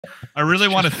I really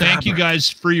want to thank you guys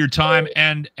for your time.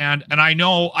 And I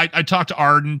know I talked to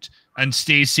Ardent and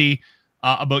Stacy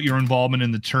about your involvement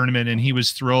in the tournament, and he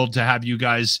was thrilled to have you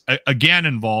guys again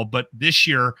involved, but this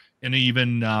year in an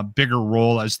even bigger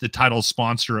role as the title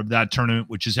sponsor of that tournament,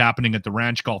 which is happening at the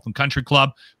Ranch Golf and Country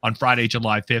Club on Friday,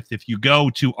 July 5th. If you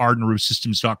go to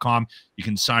ardentroofsystems.com, you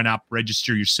can sign up,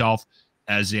 register yourself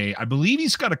as I believe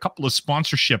he's got a couple of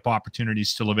sponsorship opportunities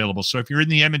still available. So if you're in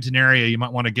the Edmonton area, you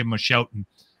might want to give him a shout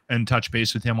and touch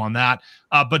base with him on that.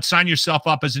 But sign yourself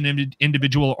up as an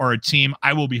individual or a team.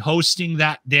 I will be hosting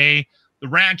that day. The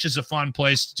Ranch is a fun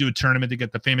place to do a tournament to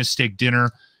get the famous steak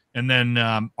dinner. And then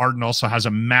Ardent also has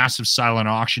a massive silent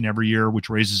auction every year, which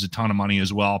raises a ton of money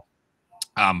as well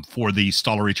for the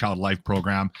Stollery Child Life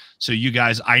program. So you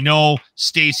guys, I know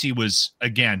Stacy was,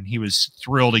 again, he was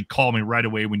thrilled. He called me right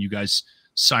away when you guys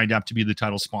signed up to be the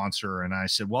title sponsor. And I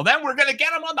said, well, then we're going to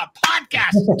get him on the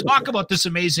podcast to talk about this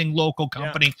amazing local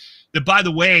company that, by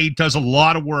the way, does a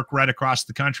lot of work right across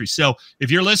the country. So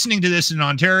if you're listening to this in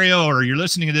Ontario or you're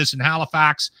listening to this in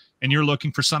Halifax and you're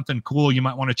looking for something cool, you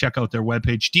might want to check out their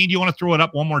webpage. Dean, do you want to throw it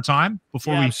up one more time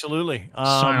before we absolutely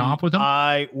sign off with them?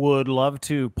 I would love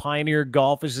to. Pioneer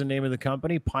Golf is the name of the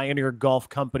company.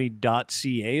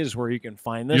 PioneerGolfCompany.ca is where you can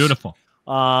find this. Beautiful.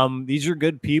 These are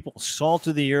good people, salt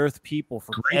of the earth people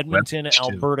from Edmonton,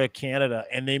 Alberta, Canada,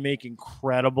 and they make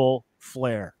incredible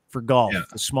flair for golf.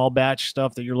 The small batch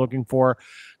stuff that you're looking for,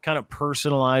 kind of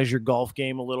personalize your golf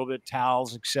game a little bit,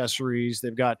 towels, accessories.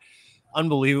 They've got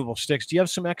unbelievable sticks. Do you have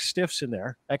some X stiffs in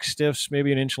there? X stiffs,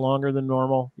 maybe an inch longer than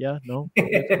normal. Yeah, no?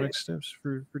 X stiffs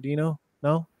for Dino?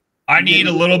 No? I need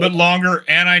a little bit longer,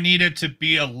 and I need it to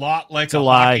be a lot like a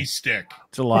hockey stick.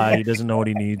 It's a lie. He doesn't know what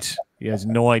he needs. He has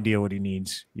no idea what he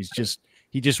needs.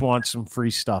 He just wants some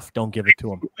free stuff. Don't give it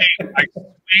to him. I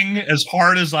swing as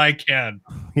hard as I can.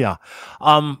 Yeah.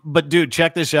 But dude,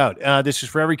 check this out. This is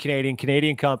for every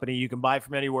Canadian company. You can buy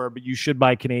from anywhere, but you should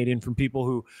buy Canadian from people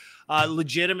who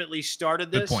legitimately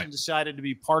started this and decided to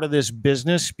be part of this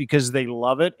business because they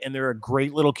love it. And they're a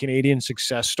great little Canadian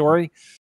success story.